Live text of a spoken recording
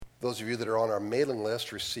Those of you that are on our mailing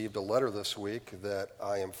list received a letter this week that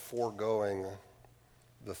I am foregoing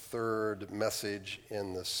the third message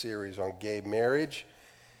in the series on gay marriage.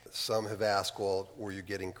 Some have asked, well, were you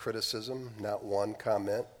getting criticism? Not one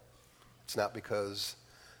comment. It's not because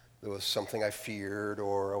there was something I feared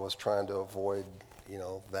or I was trying to avoid,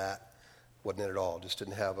 that. Wasn't it at all. Just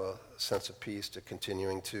didn't have a sense of peace to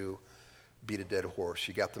continuing to beat a dead horse.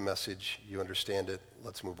 You got the message. You understand it.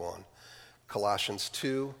 Let's move on. Colossians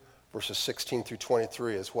 2, verses 16 through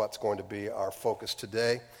 23 is what's going to be our focus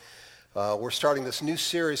today. We're starting this new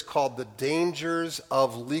series called The Dangers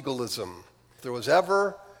of Legalism. If there was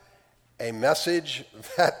ever a message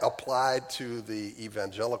that applied to the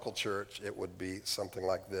evangelical church, it would be something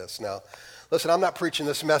like this. Now, listen, I'm not preaching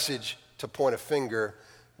this message to point a finger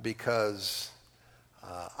because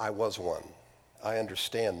I was one. I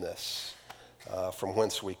understand this from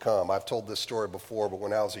whence we come. I've told this story before, but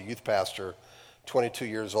when I was a youth pastor, 22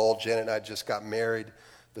 years old, Janet and I just got married.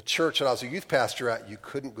 The church that I was a youth pastor at, you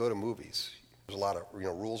couldn't go to movies. There's a lot of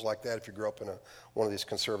rules like that if you grew up in one of these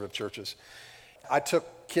conservative churches. I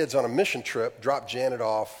took kids on a mission trip, dropped Janet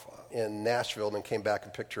off in Nashville, and then came back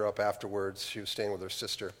and picked her up afterwards. She was staying with her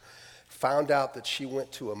sister. Found out that she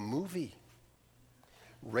went to a movie,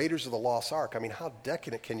 Raiders of the Lost Ark. I mean, how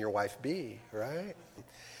decadent can your wife be, right?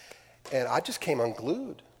 And I just came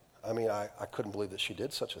unglued. I mean, I couldn't believe that she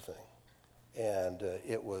did such a thing. And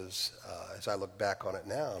it was, as I look back on it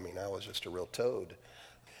now, I was just a real toad.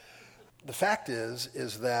 The fact is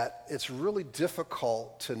that it's really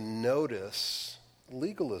difficult to notice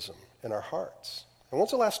legalism in our hearts. And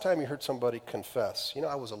when's the last time you heard somebody confess,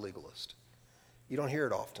 I was a legalist? You don't hear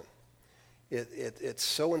it often. It's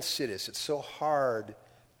so insidious. It's so hard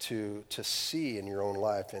to see in your own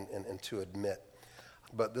life and to admit.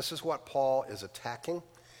 But this is what Paul is attacking.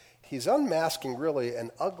 He's unmasking really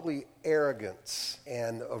an ugly arrogance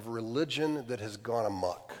and of religion that has gone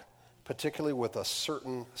amok, particularly with a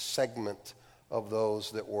certain segment of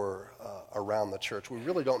those that were around the church. We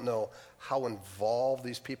really don't know how involved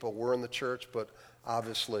these people were in the church, but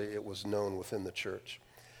obviously it was known within the church.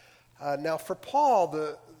 Now for Paul,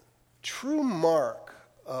 the true mark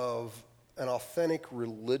of an authentic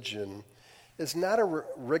religion is not a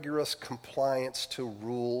rigorous compliance to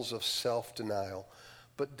rules of self-denial,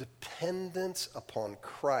 but dependence upon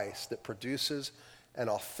Christ that produces an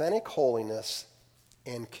authentic holiness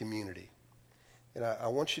and community. And I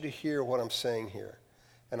want you to hear what I'm saying here.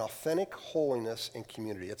 An authentic holiness and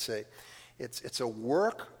community. It's a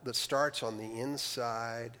work that starts on the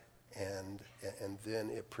inside and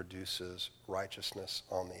then it produces righteousness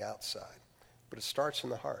on the outside. But it starts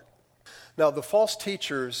in the heart. Now, the false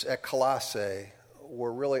teachers at Colossae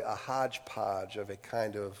were really a hodgepodge of a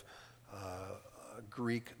kind of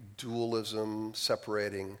Greek dualism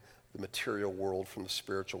separating the material world from the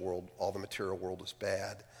spiritual world. All the material world is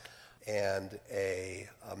bad. And a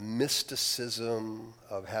mysticism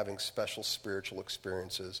of having special spiritual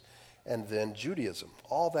experiences. And then Judaism.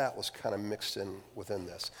 All that was kind of mixed in within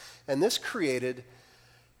this. And this created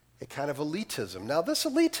a kind of elitism. Now, this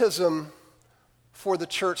elitism for the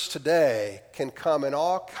church today can come in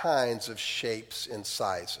all kinds of shapes and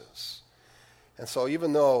sizes. And so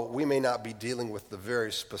even though we may not be dealing with the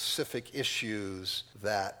very specific issues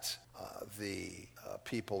that the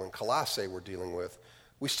people in Colossae were dealing with,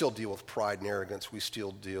 we still deal with pride and arrogance. We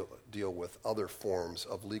still deal with other forms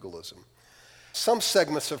of legalism. Some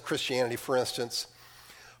segments of Christianity, for instance,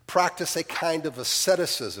 practice a kind of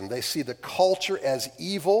asceticism. They see the culture as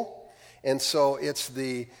evil, and so it's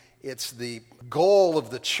the goal of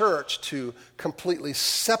the church to completely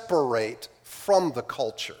separate from the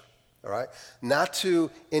culture. All right? Not to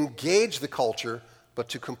engage the culture, but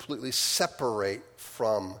to completely separate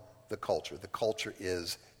from the culture. The culture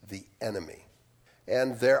is the enemy.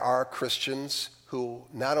 And there are Christians who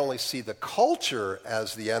not only see the culture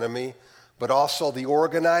as the enemy, but also the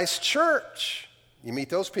organized church. You meet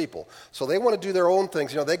those people. So they want to do their own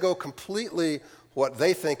things. They go completely what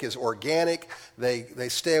they think is organic. They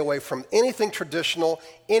stay away from anything traditional,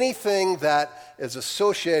 anything that is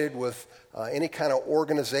associated with any kind of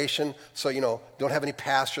organization. So, don't have any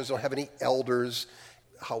pastors, don't have any elders,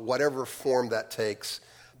 whatever form that takes,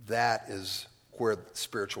 that is where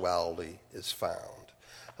spirituality is found.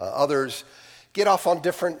 Others get off on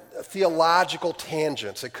different theological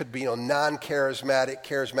tangents. It could be non-charismatic,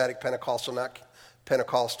 charismatic Pentecostal, not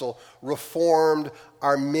Pentecostal, Reformed,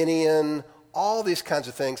 Arminian, all these kinds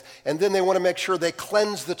of things. And then they want to make sure they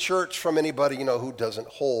cleanse the church from anybody, who doesn't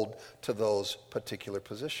hold to those particular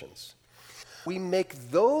positions. We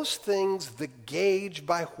make those things the gauge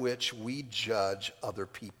by which we judge other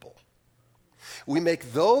people. We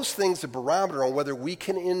make those things the barometer on whether we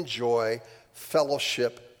can enjoy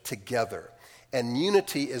fellowship together. And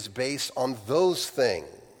unity is based on those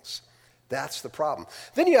things. That's the problem.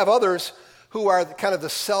 Then you have others who are kind of the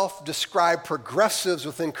self-described progressives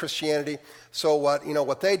within Christianity. So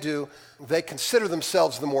what they do, they consider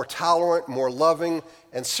themselves the more tolerant, more loving,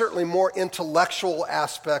 and certainly more intellectual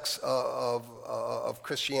aspects of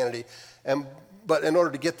Christianity. But in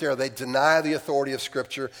order to get there, they deny the authority of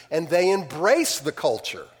Scripture, and they embrace the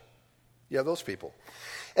culture. You have those people.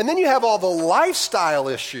 And then you have all the lifestyle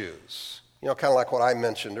issues, kind of like what I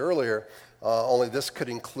mentioned earlier, only this could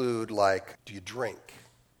include, like, do you drink?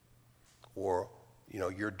 Or,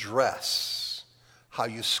 your dress, how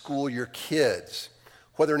you school your kids,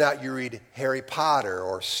 whether or not you read Harry Potter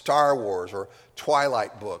or Star Wars or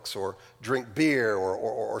Twilight books or drink beer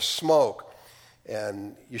or smoke.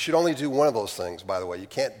 And you should only do one of those things, by the way. You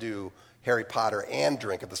can't do Harry Potter and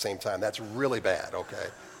drink at the same time. That's really bad, okay?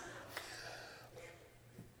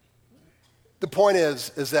 The point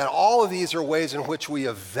is that all of these are ways in which we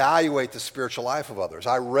evaluate the spiritual life of others.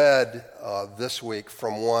 I read this week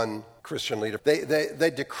from one Christian leader.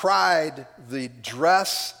 They decried the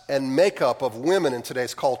dress and makeup of women in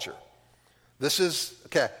today's culture. This is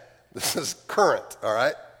current, all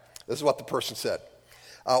right? This is what the person said.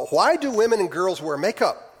 Why do women and girls wear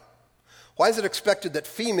makeup? Why is it expected that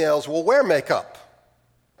females will wear makeup?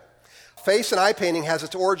 Face and eye painting has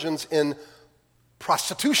its origins in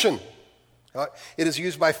prostitution. It is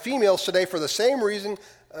used by females today for the same reason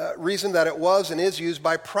that it was and is used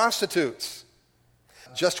by prostitutes.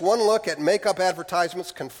 Just one look at makeup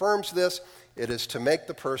advertisements confirms this. It is to make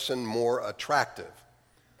the person more attractive.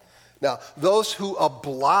 Now, those who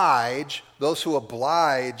oblige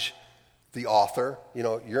the author,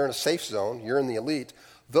 you're in a safe zone, you're in the elite.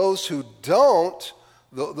 Those who don't,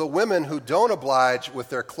 the women who don't oblige with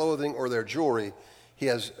their clothing or their jewelry, he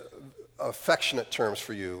has affectionate terms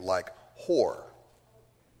for you like whore.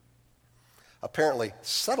 Apparently,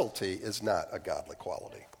 subtlety is not a godly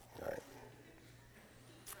quality. All right.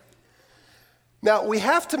 Now, we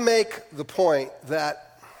have to make the point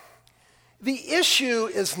that the issue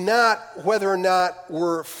is not whether or not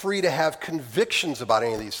we're free to have convictions about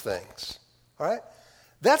any of these things. All right?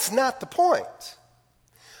 That's not the point.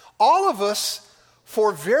 All of us,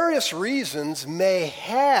 for various reasons, may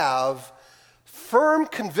have firm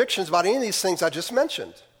convictions about any of these things I just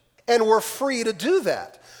mentioned. And we're free to do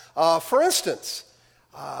that. For instance,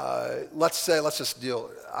 let's just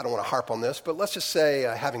deal, I don't want to harp on this, but let's just say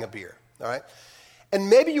having a beer, all right? And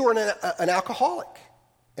maybe you were an alcoholic,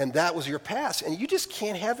 and that was your past, and you just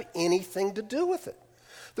can't have anything to do with it.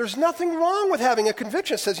 There's nothing wrong with having a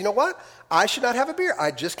conviction that says, you know what? I should not have a beer.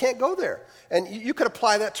 I just can't go there. And you could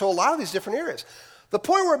apply that to a lot of these different areas. The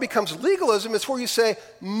point where it becomes legalism is where you say,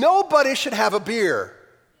 nobody should have a beer.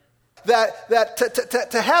 That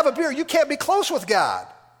to have a beer, you can't be close with God.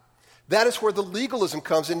 That is where the legalism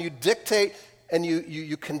comes, and you dictate and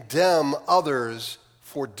you condemn others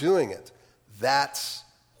for doing it. That's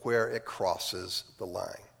where it crosses the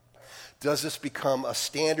line. Does this become a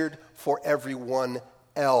standard for everyone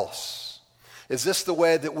else? Is this the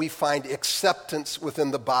way that we find acceptance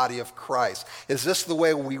within the body of Christ? Is this the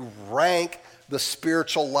way we rank the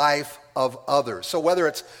spiritual life of others? So whether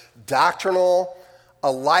it's doctrinal,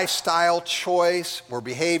 a lifestyle choice or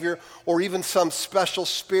behavior, or even some special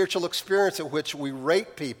spiritual experience at which we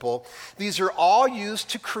rate people, these are all used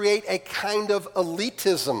to create a kind of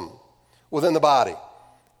elitism within the body.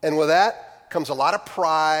 And with that comes a lot of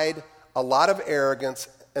pride, a lot of arrogance.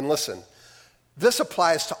 And listen, this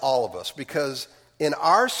applies to all of us because in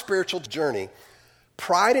our spiritual journey,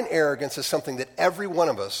 pride and arrogance is something that every one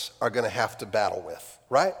of us are going to have to battle with,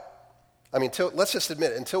 right? I mean, let's just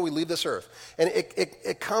admit it, until we leave this earth. And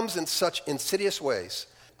it comes in such insidious ways.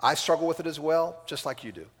 I struggle with it as well, just like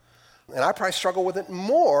you do. And I probably struggle with it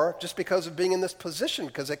more just because of being in this position,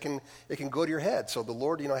 because it can go to your head. So the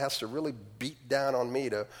Lord, has to really beat down on me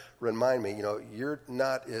to remind me, you're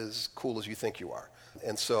not as cool as you think you are.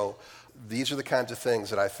 And so these are the kinds of things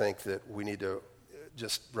that I think that we need to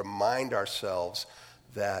just remind ourselves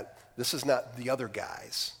that this is not the other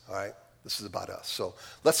guys, all right? This is about us. So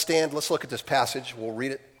let's stand. Let's look at this passage. We'll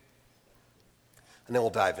read it, and then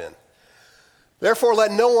we'll dive in. Therefore,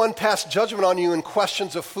 let no one pass judgment on you in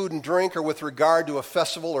questions of food and drink or with regard to a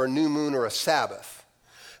festival or a new moon or a Sabbath.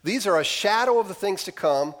 These are a shadow of the things to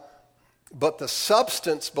come, but the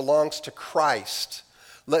substance belongs to Christ.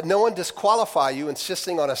 Let no one disqualify you,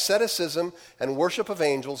 insisting on asceticism and worship of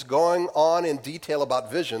angels, going on in detail about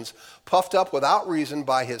visions, puffed up without reason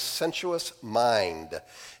by his sensuous mind,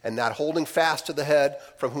 and not holding fast to the head,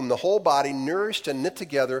 from whom the whole body, nourished and knit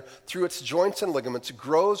together through its joints and ligaments,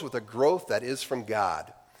 grows with a growth that is from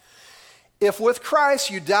God. If with Christ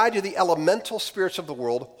you died to the elemental spirits of the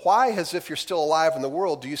world, why, as if you're still alive in the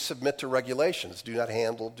world, do you submit to regulations? Do not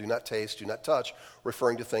handle, do not taste, do not touch,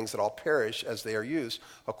 referring to things that all perish as they are used,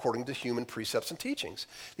 according to human precepts and teachings.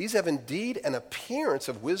 These have indeed an appearance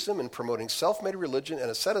of wisdom in promoting self-made religion and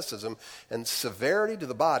asceticism and severity to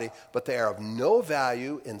the body, but they are of no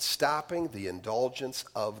value in stopping the indulgence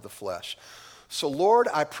of the flesh. So, Lord,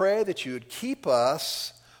 I pray that you would keep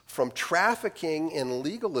us from trafficking in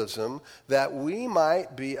legalism, that we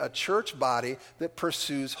might be a church body that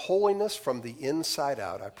pursues holiness from the inside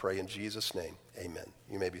out. I pray in Jesus' name. Amen.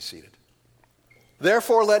 You may be seated.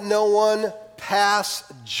 Therefore, let no one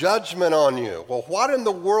pass judgment on you. Well, what in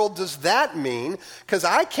the world does that mean? Because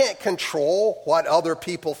I can't control what other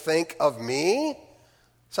people think of me.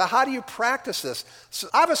 So how do you practice this? So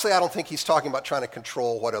obviously, I don't think he's talking about trying to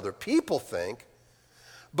control what other people think.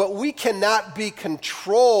 But we cannot be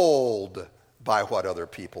controlled by what other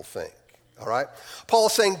people think, all right? Paul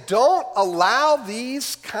is saying, don't allow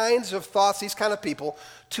these kinds of thoughts, these kind of people,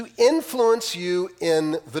 to influence you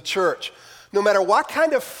in the church. No matter what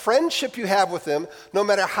kind of friendship you have with them, no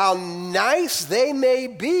matter how nice they may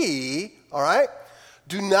be, all right?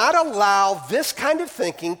 Do not allow this kind of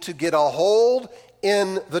thinking to get a hold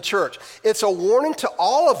in the church. It's a warning to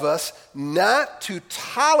all of us not to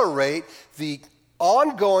tolerate the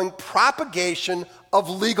ongoing propagation of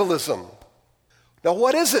legalism. Now,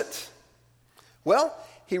 what is it? Well,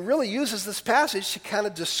 he really uses this passage to kind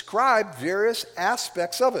of describe various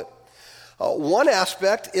aspects of it. One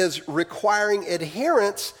aspect is requiring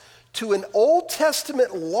adherence to an Old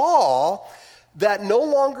Testament law that no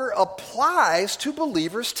longer applies to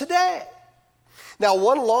believers today. Now,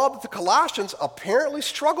 one law that the Colossians apparently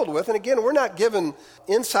struggled with, and again, we're not given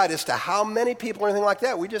insight as to how many people or anything like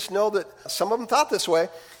that. We just know that some of them thought this way,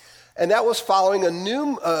 and that was following a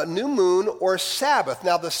new moon or Sabbath.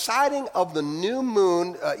 Now, the sighting of the new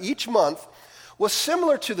moon each month was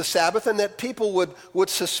similar to the Sabbath in that people would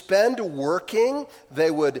suspend working.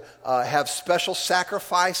 They would have special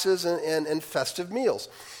sacrifices and festive meals.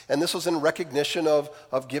 And this was in recognition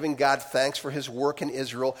of giving God thanks for his work in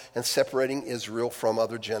Israel and separating Israel from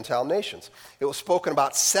other Gentile nations. It was spoken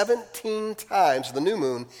about 17 times, the new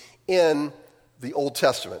moon, in the Old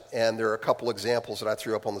Testament. And there are a couple examples that I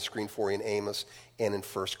threw up on the screen for you in Amos and in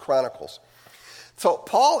 1 Chronicles. So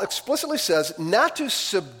Paul explicitly says not to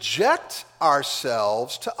subject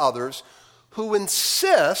ourselves to others who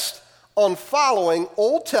insist on following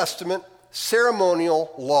Old Testament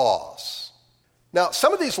ceremonial laws. Now,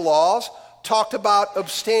 some of these laws talked about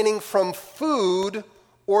abstaining from food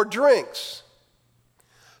or drinks.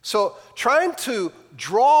 So trying to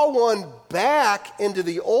draw one back into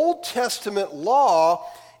the Old Testament law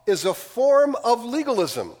is a form of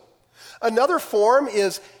legalism. Another form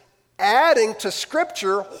is adding to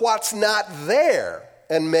Scripture what's not there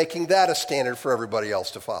and making that a standard for everybody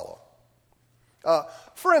else to follow.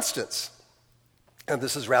 For instance, and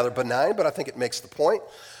this is rather benign, but I think it makes the point.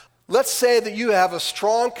 Let's say that you have a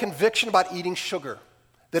strong conviction about eating sugar,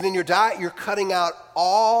 that in your diet you're cutting out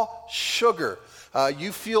all sugar.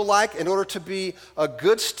 You feel like in order to be a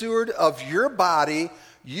good steward of your body,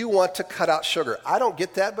 you want to cut out sugar. I don't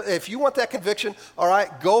get that, but if you want that conviction, all right,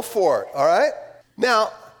 go for it, all right?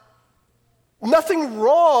 Now, nothing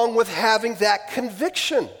wrong with having that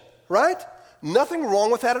conviction, right? Nothing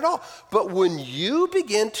wrong with that at all. But when you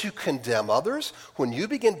begin to condemn others, when you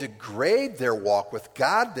begin to grade their walk with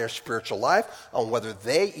God, their spiritual life, on whether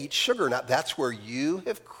they eat sugar or not, that's where you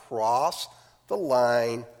have crossed the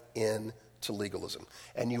line into legalism.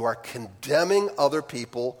 And you are condemning other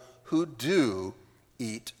people who do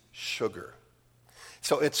eat sugar.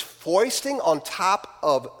 So it's foisting on top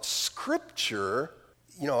of Scripture,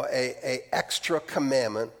 a extra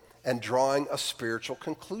commandment and drawing a spiritual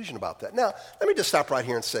conclusion about that. Now, let me just stop right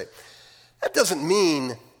here and say, that doesn't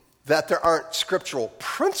mean that there aren't scriptural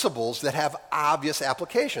principles that have obvious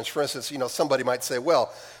applications. For instance, somebody might say,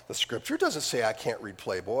 well, the Scripture doesn't say I can't read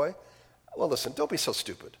Playboy. Well, listen, don't be so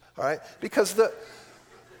stupid, all right? Because the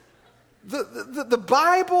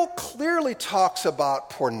Bible clearly talks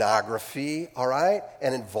about pornography, all right,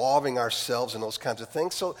 and involving ourselves in those kinds of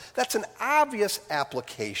things. So that's an obvious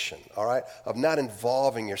application, all right, of not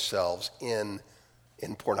involving yourselves in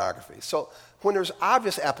pornography. So when there's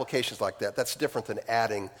obvious applications like that, that's different than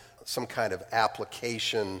adding some kind of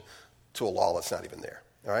application to a law that's not even there,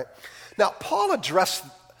 all right? Now, Paul addressed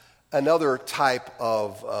another type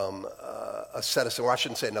of asceticism, or I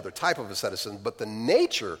shouldn't say another type of asceticism, but the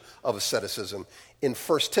nature of asceticism in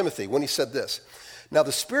 1 Timothy when he said this. Now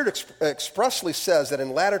the Spirit expressly says that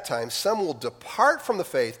in latter times some will depart from the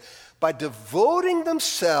faith by devoting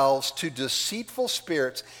themselves to deceitful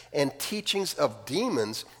spirits and teachings of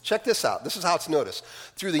demons. Check this out. This is how it's noticed.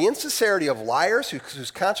 Through the insincerity of liars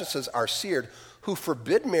whose consciences are seared, who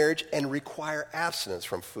forbid marriage and require abstinence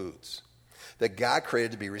from foods that God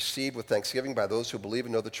created to be received with thanksgiving by those who believe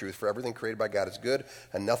and know the truth. For everything created by God is good,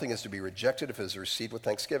 and nothing is to be rejected if it is received with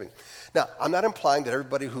thanksgiving. Now, I'm not implying that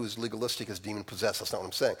everybody who is legalistic is demon-possessed. That's not what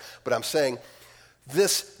I'm saying. But I'm saying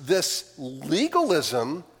this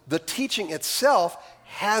legalism, the teaching itself,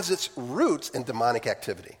 has its roots in demonic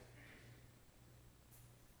activity.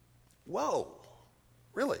 Whoa,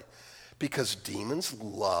 really? Because demons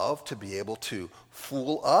love to be able to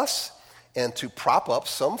fool us and to prop up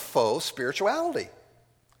some faux spirituality,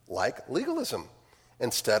 like legalism,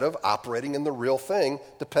 instead of operating in the real thing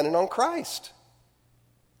dependent on Christ.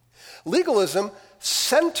 Legalism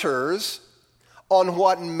centers on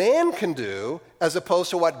what man can do as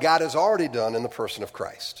opposed to what God has already done in the person of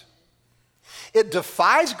Christ. It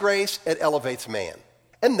defies grace, it elevates man.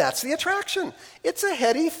 And that's the attraction. It's a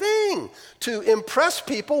heady thing to impress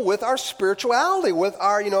people with our spirituality, with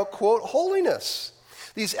our, quote, holiness.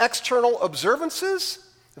 These external observances,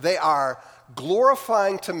 they are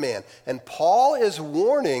glorifying to man. And Paul is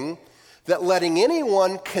warning that letting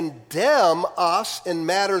anyone condemn us in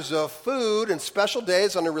matters of food and special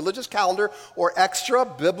days on a religious calendar or extra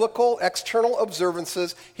biblical external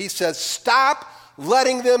observances, he says, stop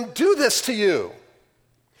letting them do this to you.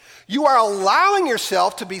 You are allowing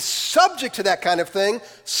yourself to be subject to that kind of thing.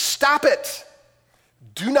 Stop it.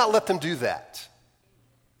 Do not let them do that.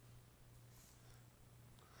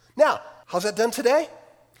 Now, how's that done today?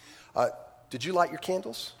 Did you light your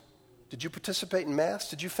candles? Did you participate in Mass?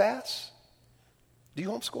 Did you fast? Do you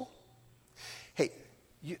homeschool? Hey,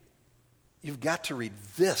 you've got to read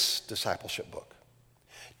this discipleship book.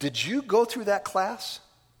 Did you go through that class?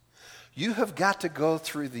 You have got to go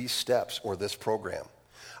through these steps or this program.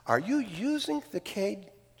 Are you using the King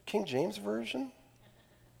James Version?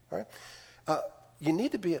 All right. You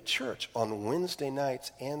need to be at church on Wednesday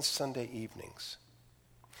nights and Sunday evenings.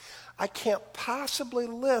 I can't possibly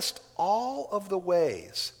list all of the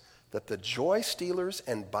ways that the joy stealers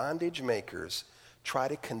and bondage makers try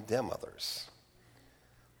to condemn others.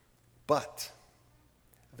 But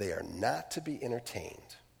they are not to be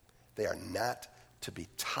entertained. They are not to be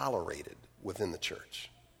tolerated within the church.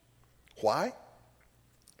 Why?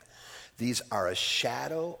 These are a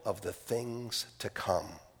shadow of the things to come,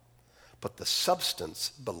 but the substance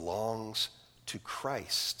belongs to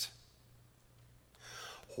Christ.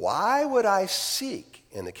 Why would I seek,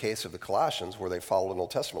 in the case of the Colossians where they followed an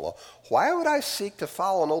Old Testament law, why would I seek to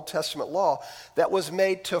follow an Old Testament law that was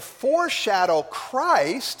made to foreshadow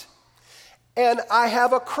Christ and I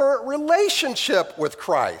have a current relationship with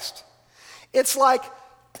Christ? It's like,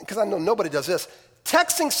 because I know nobody does this,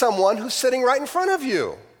 texting someone who's sitting right in front of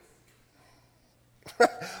you.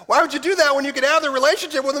 Why would you do that when you could have the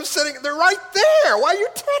relationship with them sitting, they're right there? Why are you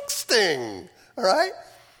texting? All right?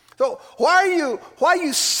 So why are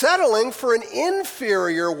you settling for an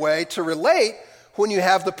inferior way to relate when you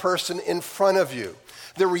have the person in front of you?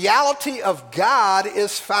 The reality of God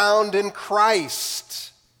is found in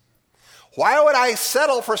Christ. Why would I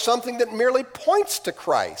settle for something that merely points to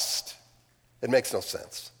Christ? It makes no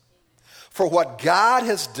sense. For God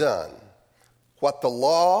has done what the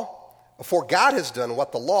law,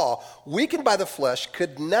 weakened by the flesh,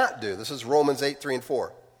 could not do. This is Romans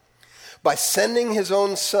 8:3-4. By sending his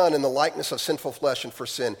own Son in the likeness of sinful flesh and for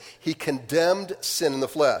sin, he condemned sin in the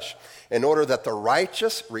flesh, in order that the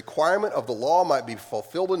righteous requirement of the law might be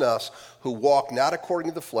fulfilled in us who walk not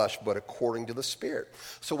according to the flesh, but according to the Spirit.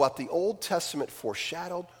 So what the Old Testament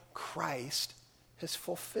foreshadowed, Christ has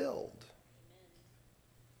fulfilled.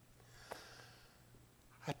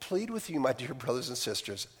 I plead with you, my dear brothers and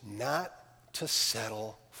sisters, not to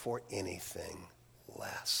settle for anything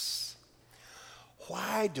less.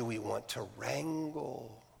 Why do we want to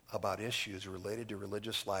wrangle about issues related to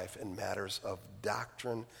religious life and matters of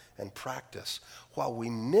doctrine and practice while we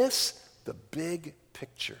miss the big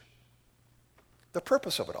picture, the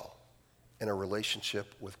purpose of it all, in a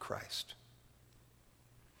relationship with Christ?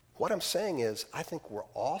 What I'm saying is, I think we're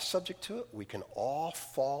all subject to it. We can all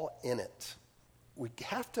fall in it. We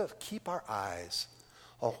have to keep our eyes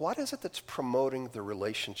on what is it that's promoting the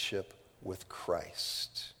relationship with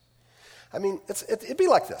Christ. I mean, it'd be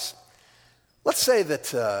like this. Let's say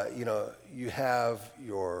that you have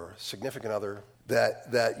your significant other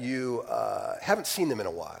that you haven't seen them in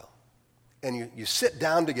a while, and you sit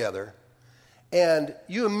down together, and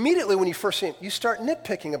you immediately, when you first see him, you start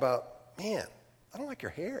nitpicking about, man, I don't like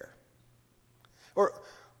your hair. Or,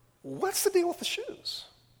 what's the deal with the shoes?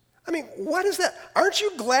 I mean, what is that? Aren't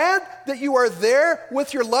you glad that you are there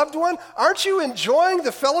with your loved one? Aren't you enjoying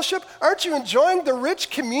the fellowship? Aren't you enjoying the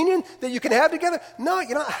rich communion that you can have together? No,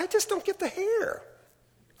 I just don't get the hair.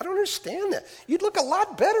 I don't understand that. You'd look a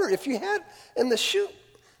lot better if you had in the shoe.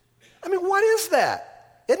 I mean, what is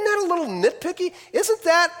that? Isn't that a little nitpicky? Isn't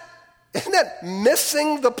that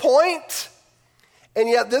missing the point? And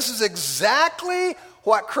yet this is exactly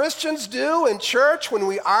what Christians do in church when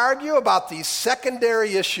we argue about these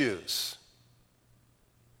secondary issues.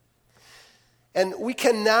 And we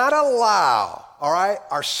cannot allow, all right,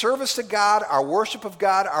 our service to God, our worship of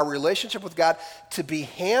God, our relationship with God to be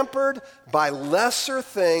hampered by lesser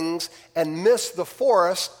things and miss the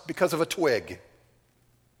forest because of a twig.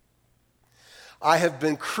 I have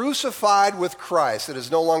been crucified with Christ. It is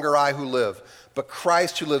no longer I who live, but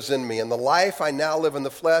Christ who lives in me. And the life I now live in the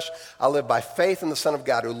flesh, I live by faith in the Son of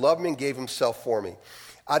God who loved me and gave himself for me.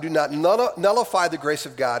 I do not nullify the grace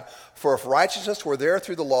of God, for if righteousness were there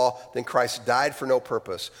through the law, then Christ died for no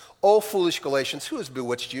purpose. O foolish Galatians, who has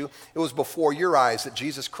bewitched you? It was before your eyes that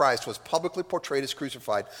Jesus Christ was publicly portrayed as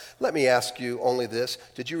crucified. Let me ask you only this.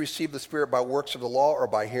 Did you receive the Spirit by works of the law or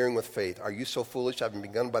by hearing with faith? Are you so foolish, having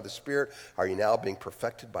begun by the Spirit? Are you now being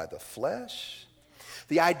perfected by the flesh?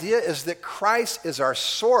 The idea is that Christ is our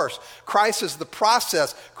source. Christ is the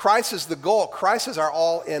process. Christ is the goal. Christ is our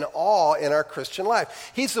all in our Christian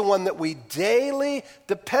life. He's the one that we daily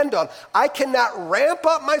depend on. I cannot ramp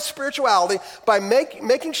up my spirituality by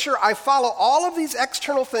making sure I follow all of these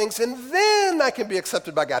external things, and then I can be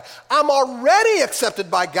accepted by God. I'm already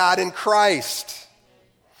accepted by God in Christ.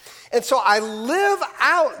 And so I live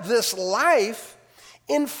out this life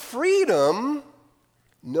in freedom,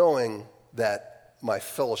 knowing that my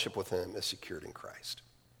fellowship with him is secured in Christ.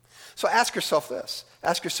 So ask yourself this.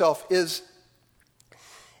 Ask yourself, is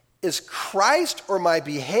Christ or my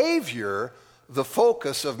behavior the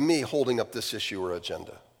focus of me holding up this issue or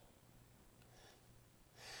agenda?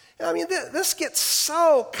 I mean, this gets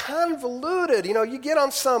so convoluted. You get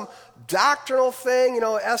on some doctrinal thing,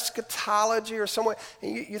 eschatology or some way,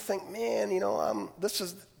 and you think, man,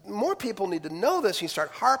 more people need to know this. You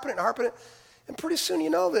start harping it, and pretty soon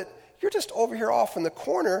you know that you're just over here off in the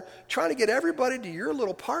corner trying to get everybody to your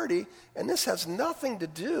little party, and this has nothing to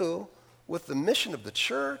do with the mission of the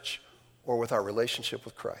church or with our relationship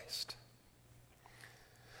with Christ.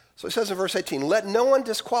 So he says in verse 18, let no one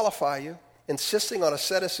disqualify you, insisting on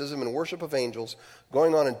asceticism and worship of angels,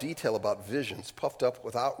 going on in detail about visions, puffed up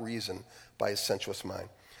without reason by his sensuous mind.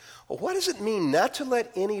 Well, what does it mean not to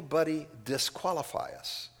let anybody disqualify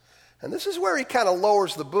us? And this is where he kind of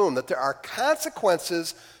lowers the boom, that there are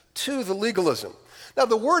consequences to the legalism. Now,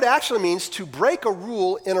 the word actually means to break a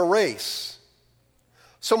rule in a race,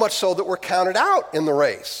 so much so that we're counted out in the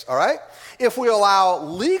race, all right? If we allow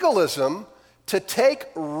legalism to take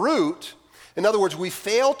root, in other words, we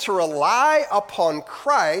fail to rely upon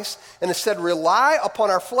Christ and instead rely upon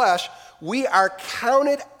our flesh, we are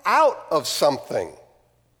counted out of something.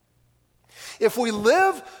 If we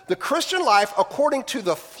live the Christian life according to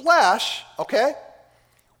the flesh, okay,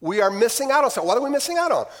 we are missing out on something. What are we missing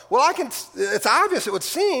out on? Well, it's obvious, it would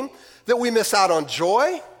seem, that we miss out on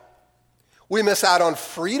joy. We miss out on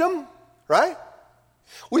freedom, right?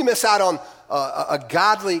 We miss out on a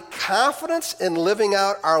godly confidence in living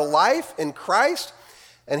out our life in Christ.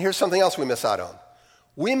 And here's something else we miss out on.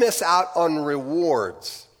 We miss out on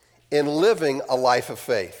rewards in living a life of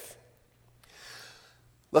faith.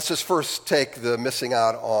 Let's just first take the missing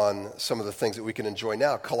out on some of the things that we can enjoy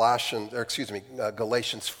now. Galatians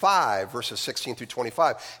 5, verses 16 through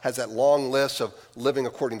 25, has that long list of living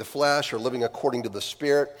according to the flesh or living according to the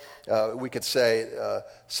Spirit. We could say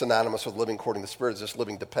synonymous with living according to the Spirit is just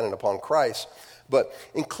living dependent upon Christ. But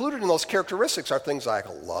included in those characteristics are things like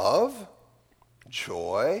love,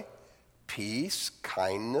 joy, peace,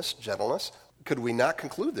 kindness, gentleness. Could we not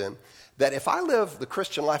conclude then that if I live the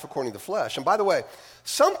Christian life according to the flesh, and by the way,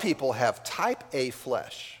 some people have type A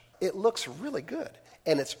flesh. It looks really good,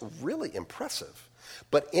 and it's really impressive.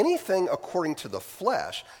 But anything according to the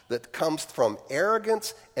flesh that comes from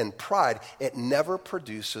arrogance and pride, it never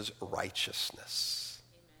produces righteousness.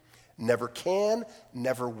 Never can,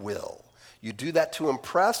 never will. You do that to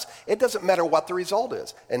impress, it doesn't matter what the result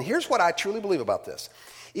is. And here's what I truly believe about this.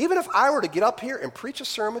 Even if I were to get up here and preach a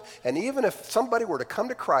sermon, and even if somebody were to come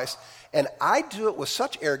to Christ, and I do it with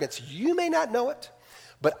such arrogance, you may not know it,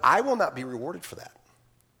 but I will not be rewarded for that.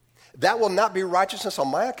 that will not be righteousness on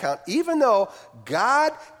my account, even though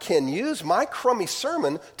God can use my crummy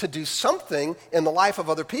sermon to do something in the life of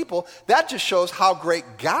other people. That just shows how great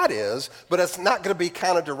God is, but it's not going to be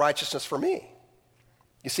counted to righteousness for me.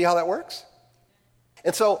 You see how that works?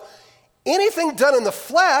 And so anything done in the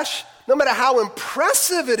flesh, no matter how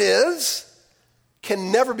impressive it is,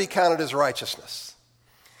 can never be counted as righteousness.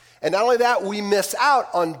 And not only that, we miss out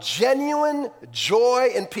on genuine joy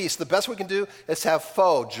and peace. The best we can do is have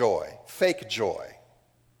faux joy, fake joy.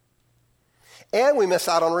 And we miss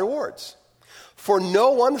out on rewards. For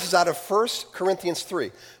no one, this is out of 1 Corinthians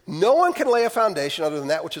 3, no one can lay a foundation other than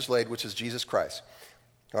that which is laid, which is Jesus Christ.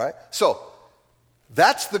 All right? So,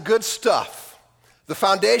 that's the good stuff. The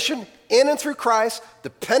foundation in and through Christ,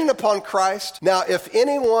 dependent upon Christ. Now, if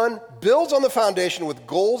anyone builds on the foundation with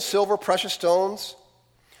gold, silver, precious stones,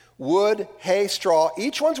 wood, hay, straw,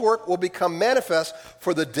 each one's work will become manifest,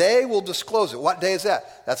 for the day will disclose it. What day is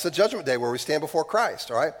that? That's the judgment day where we stand before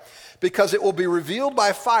Christ, all right? Because it will be revealed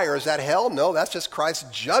by fire. Is that hell? No, that's just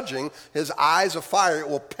Christ judging his eyes of fire. It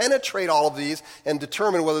will penetrate all of these and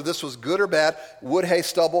determine whether this was good or bad, wood, hay,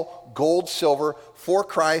 stubble, gold, silver, for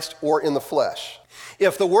Christ or in the flesh.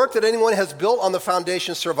 If the work that anyone has built on the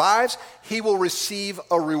foundation survives, he will receive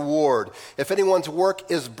a reward. If anyone's work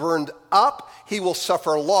is burned up, he will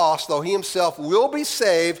suffer loss, though he himself will be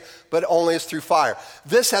saved, but only as through fire.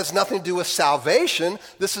 This has nothing to do with salvation.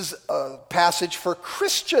 This is a passage for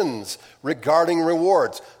Christians regarding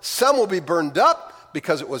rewards. Some will be burned up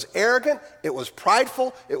because it was arrogant, it was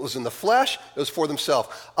prideful, it was in the flesh, it was for themselves.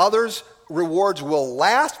 Others, rewards will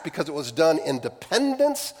last because it was done in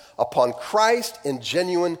dependence upon Christ in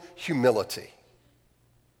genuine humility.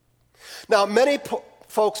 Now, many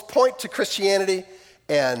folks point to Christianity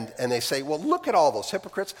and they say, well, look at all those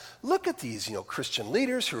hypocrites. Look at these, Christian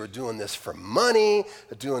leaders who are doing this for money,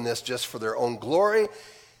 doing this just for their own glory.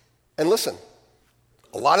 And listen,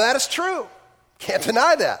 a lot of that is true. Can't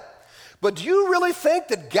deny that. But do you really think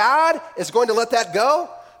that God is going to let that go?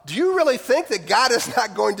 Do you really think that God is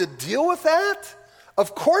not going to deal with that?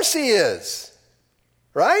 Of course he is,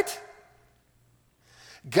 right?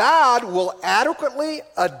 God will adequately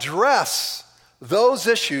address those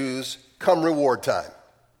issues come reward time.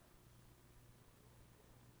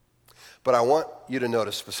 But I want you to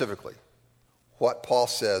notice specifically what Paul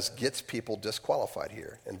says gets people disqualified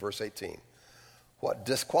here in verse 18. What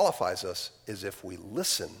disqualifies us is if we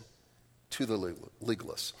listen to the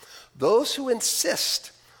legalists. Those who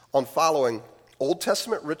insist on following Old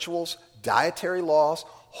Testament rituals, dietary laws,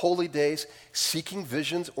 holy days, seeking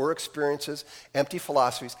visions or experiences, empty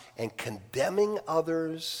philosophies, and condemning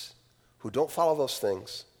others who don't follow those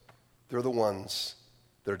things, they're the ones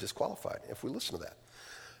that are disqualified if we listen to that.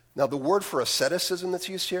 Now, the word for asceticism that's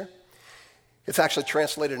used here, it's actually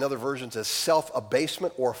translated in other versions as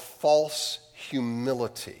self-abasement or false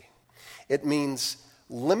humility. It means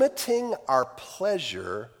limiting our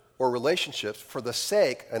pleasure or relationships for the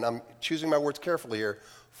sake, and I'm choosing my words carefully here,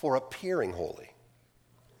 for appearing holy.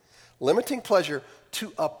 Limiting pleasure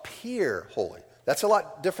to appear holy. That's a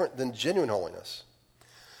lot different than genuine holiness.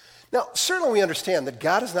 Now, certainly we understand that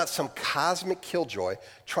God is not some cosmic killjoy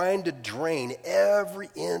trying to drain every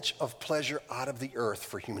inch of pleasure out of the earth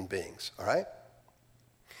for human beings, all right?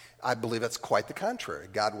 I believe that's quite the contrary.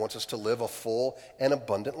 God wants us to live a full and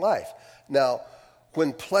abundant life. Now,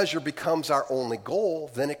 when pleasure becomes our only goal,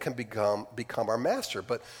 then it can become our master.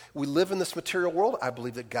 But we live in this material world. I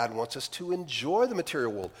believe that God wants us to enjoy the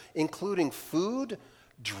material world, including food,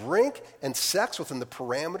 drink, and sex within the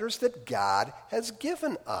parameters that God has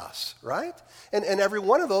given us, right? And every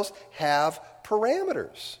one of those have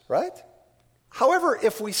parameters, right? However,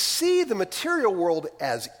 if we see the material world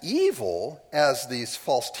as evil, as these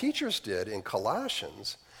false teachers did in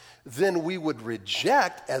Colossians, then we would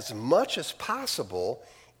reject as much as possible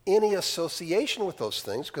any association with those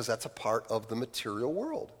things because that's a part of the material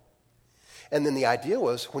world. And then the idea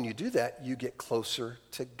was when you do that, you get closer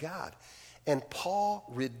to God. And Paul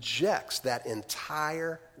rejects that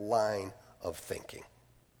entire line of thinking.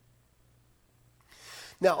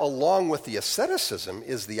 Now, along with the asceticism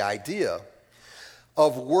is the idea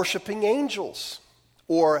of worshiping angels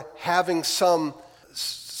or having some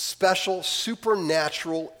special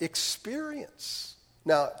supernatural experience.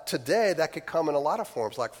 Now, today that could come in a lot of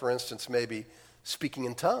forms, like for instance, maybe speaking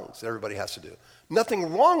in tongues that everybody has to do.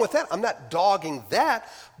 Nothing wrong with that. I'm not dogging that,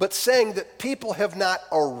 but saying that people have not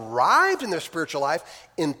arrived in their spiritual life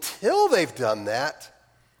until they've done that,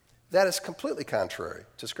 that is completely contrary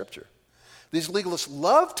to Scripture. These legalists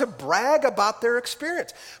love to brag about their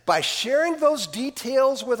experience by sharing those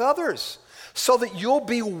details with others. so that you'll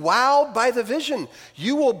be wowed by the vision.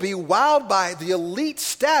 You will be wowed by the elite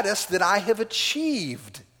status that I have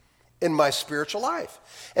achieved in my spiritual life.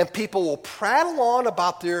 And people will prattle on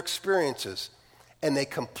about their experiences, and they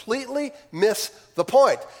completely miss the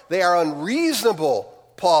point. They are unreasonable,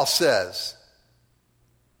 Paul says.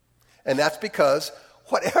 And that's because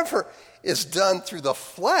whatever is done through the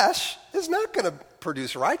flesh is not going to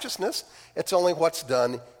produce righteousness. It's only what's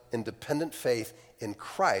done in dependent faith in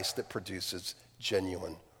Christ that produces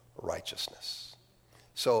genuine righteousness.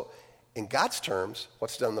 So in God's terms,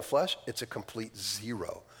 what's done in the flesh, it's a complete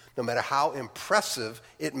zero, no matter how impressive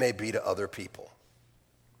it may be to other people.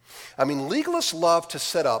 I mean, legalists love to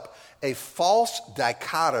set up a false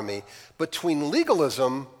dichotomy between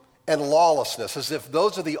legalism and lawlessness, as if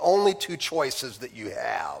those are the only two choices that you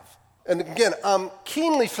have. And again, I'm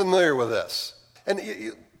keenly familiar with this. And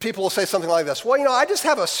people will say something like this: well, I just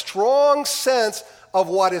have a strong sense of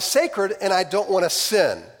what is sacred and I don't want to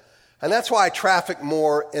sin. And that's why I traffic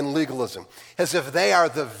more in legalism, as if they are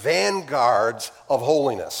the vanguards of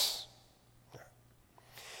holiness.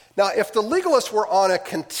 Now, if the legalists were on a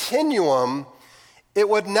continuum, it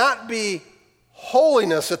would not be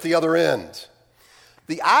holiness at the other end.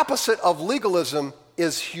 The opposite of legalism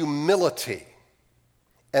is humility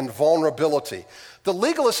and vulnerability. The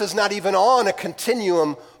legalist is not even on a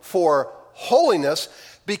continuum for holiness,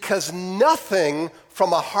 because nothing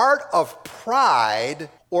from a heart of pride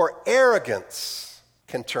or arrogance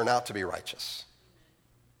can turn out to be righteous.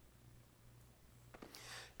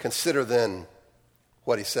 Consider then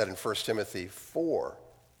what he said in 1 Timothy 4,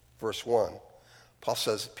 verse 1. Paul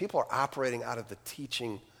says people are operating out of the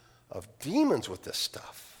teaching of demons with this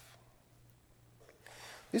stuff.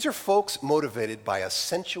 These are folks motivated by a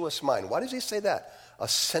sensuous mind. Why does he say that? A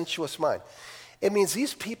sensuous mind. It means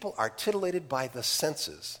these people are titillated by the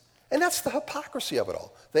senses. And that's the hypocrisy of it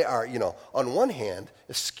all. They are, on one hand,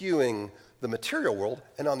 eschewing the material world,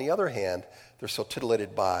 and on the other hand, they're so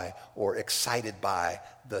titillated by or excited by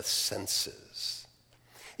the senses.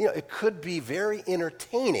 It could be very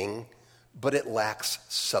entertaining, but it lacks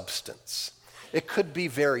substance. It could be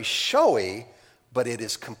very showy, but it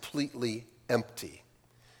is completely empty.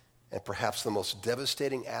 And perhaps the most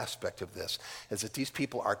devastating aspect of this is that these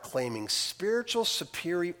people are claiming spiritual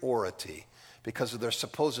superiority because of their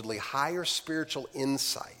supposedly higher spiritual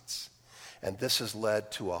insights. And this has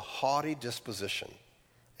led to a haughty disposition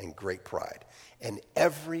and great pride. And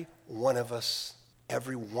every one of us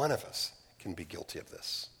can be guilty of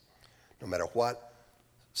this, no matter what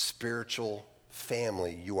spiritual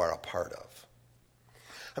family you are a part of.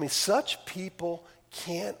 I mean, such people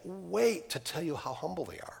can't wait to tell you how humble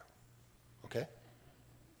they are. Okay?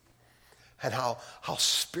 And how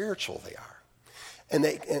spiritual they are. And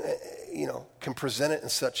they can present it in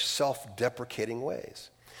such self-deprecating ways.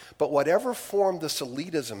 But whatever form this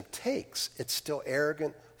elitism takes, it's still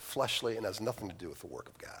arrogant, fleshly, and has nothing to do with the work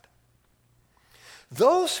of God.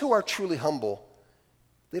 Those who are truly humble,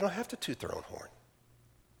 they don't have to toot their own horn,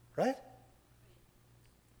 right?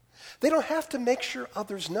 They don't have to make sure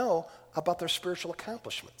others know about their spiritual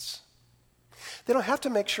accomplishments. They don't have to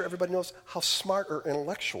make sure everybody knows how smart or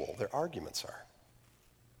intellectual their arguments are.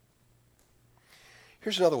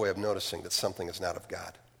 Here's another way of noticing that something is not of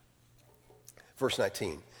God. Verse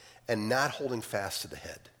 19, and not holding fast to the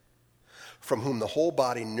head, from whom the whole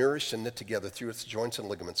body, nourished and knit together through its joints and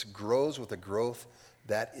ligaments, grows with a growth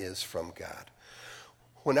that is from God.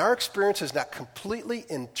 When our experience is not completely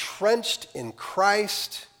entrenched in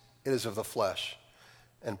Christ, it is of the flesh.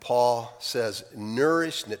 And Paul says,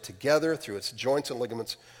 nourished, knit together through its joints and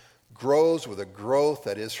ligaments, grows with a growth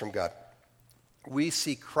that is from God. We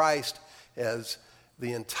see Christ as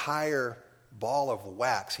the entire ball of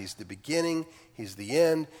wax. He's the beginning, he's the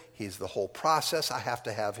end, he's the whole process. I have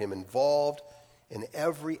to have him involved in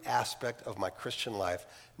every aspect of my Christian life,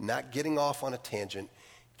 not getting off on a tangent,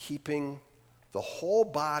 keeping the whole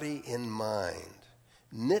body in mind,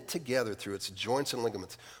 knit together through its joints and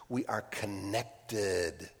ligaments. We are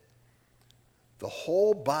connected. The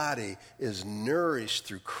whole body is nourished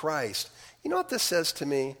through Christ. You know what this says to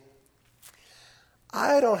me?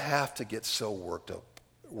 I don't have to get so worked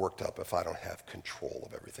up if I don't have control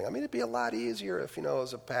of everything. I mean, it'd be a lot easier if,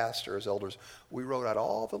 as a pastor, as elders, we wrote out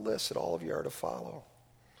all the lists that all of you are to follow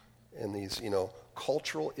in these,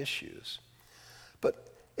 cultural issues. But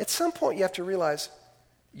at some point you have to realize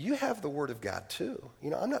you have the Word of God too.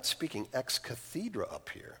 I'm not speaking ex cathedra up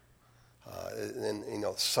here.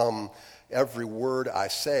 Every word I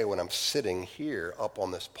say when I'm sitting here up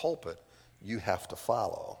on this pulpit, you have to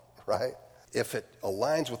follow, right? If it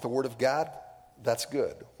aligns with the Word of God, that's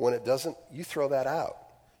good. When it doesn't, you throw that out.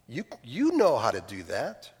 You know how to do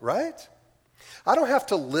that, right? I don't have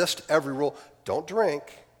to list every rule. Don't drink,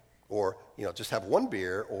 or just have one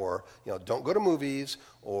beer, or don't go to movies,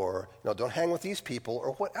 or don't hang with these people,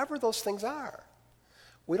 or whatever those things are.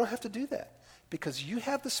 We don't have to do that because you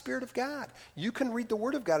have the Spirit of God. You can read the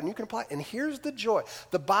Word of God and you can apply it. And here's the joy.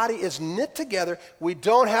 The body is knit together. We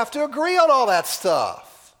don't have to agree on all that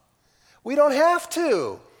stuff. We don't have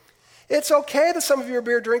to. It's okay that some of you are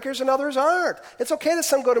beer drinkers and others aren't. It's okay that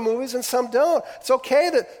some go to movies and some don't. It's okay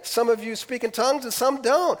that some of you speak in tongues and some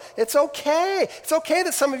don't. It's okay. It's okay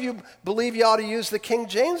that some of you believe you ought to use the King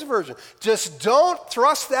James Version. Just don't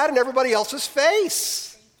thrust that in everybody else's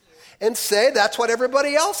face and say that's what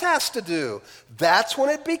everybody else has to do. That's when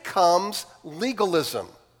it becomes legalism.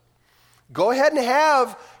 Go ahead and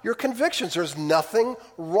have your convictions. There's nothing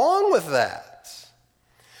wrong with that.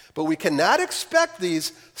 But we cannot expect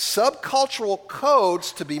these subcultural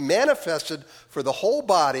codes to be manifested for the whole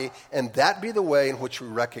body, and that be the way in which we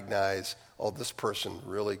recognize, oh, this person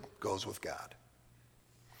really goes with God.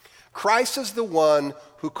 Christ is the one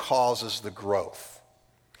who causes the growth.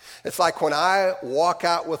 It's like when I walk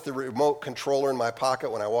out with the remote controller in my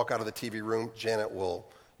pocket, when I walk out of the TV room, Janet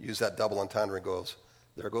will use that double entendre and goes,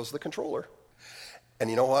 there goes the controller. And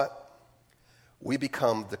you know what? We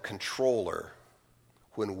become the controller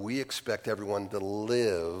when we expect everyone to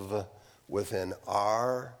live within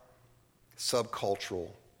our subcultural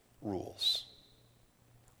rules.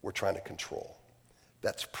 We're trying to control.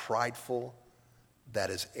 That's prideful. That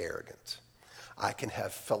is arrogant. I can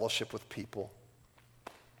have fellowship with people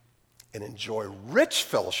and enjoy rich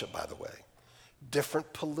fellowship, by the way.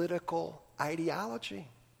 Different political ideology.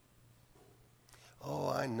 Oh,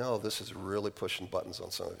 I know this is really pushing buttons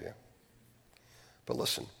on some of you. But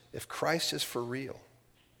listen, if Christ is for real,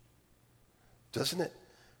 doesn't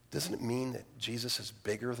it mean that Jesus is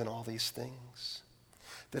bigger than all these things?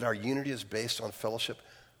 That our unity is based on fellowship?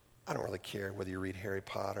 I don't really care whether you read Harry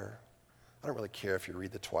Potter. I don't really care if you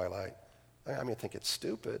read the Twilight. I think it's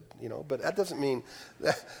stupid, but that doesn't mean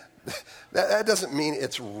that doesn't mean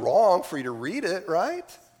it's wrong for you to read it,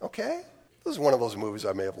 right? Okay? This is one of those movies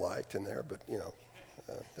I may have liked in there, but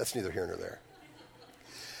that's neither here nor there.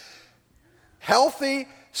 Healthy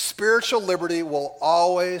spiritual liberty will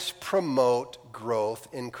always promote growth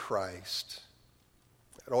in Christ.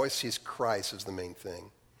 It always sees Christ as the main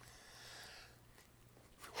thing.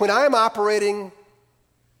 When I am operating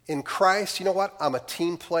in Christ, you know what? I'm a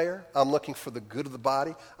team player. I'm looking for the good of the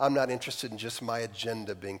body. I'm not interested in just my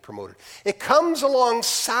agenda being promoted. It comes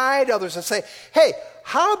alongside others and say, hey,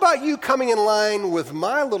 how about you coming in line with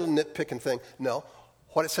my little nitpicking thing? No.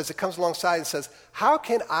 What it says, it comes alongside and says, how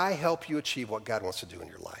can I help you achieve what God wants to do in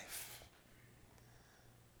your life?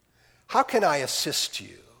 How can I assist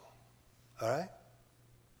you? All right?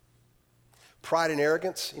 Pride and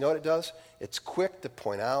arrogance, you know what it does? It's quick to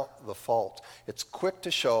point out the fault. It's quick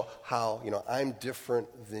to show how, I'm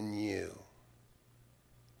different than you.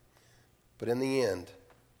 But in the end,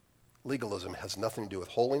 legalism has nothing to do with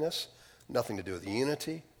holiness, nothing to do with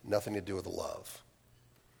unity, nothing to do with love.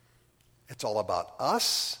 It's all about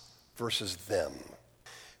us versus them.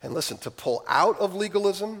 And listen, to pull out of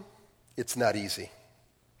legalism, it's not easy.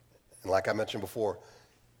 And like I mentioned before,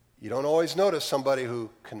 you don't always notice somebody who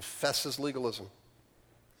confesses legalism.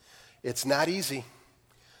 It's not easy.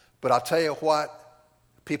 But I'll tell you what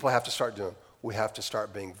people have to start doing. We have to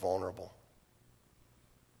start being vulnerable,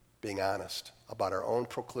 being honest about our own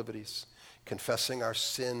proclivities, confessing our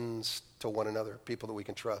sins to one another, people that we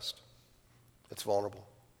can trust. It's vulnerable.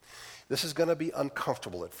 This is going to be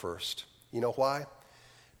uncomfortable at first. You know why?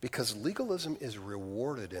 Because legalism is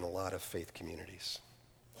rewarded in a lot of faith communities.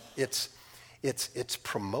 It's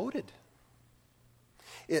promoted.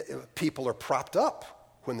 People are propped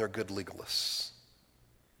up when they're good legalists.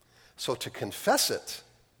 So to confess it,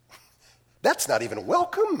 that's not even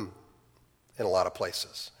welcome in a lot of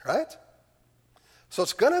places, right? So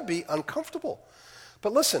it's going to be uncomfortable.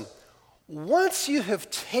 But listen, once you have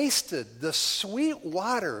tasted the sweet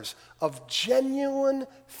waters of genuine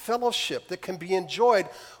fellowship that can be enjoyed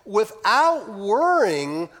without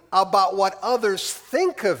worrying about what others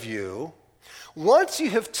think of you, once you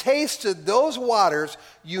have tasted those waters,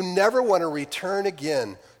 you never want to return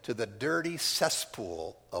again to the dirty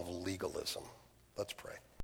cesspool of legalism. Let's pray.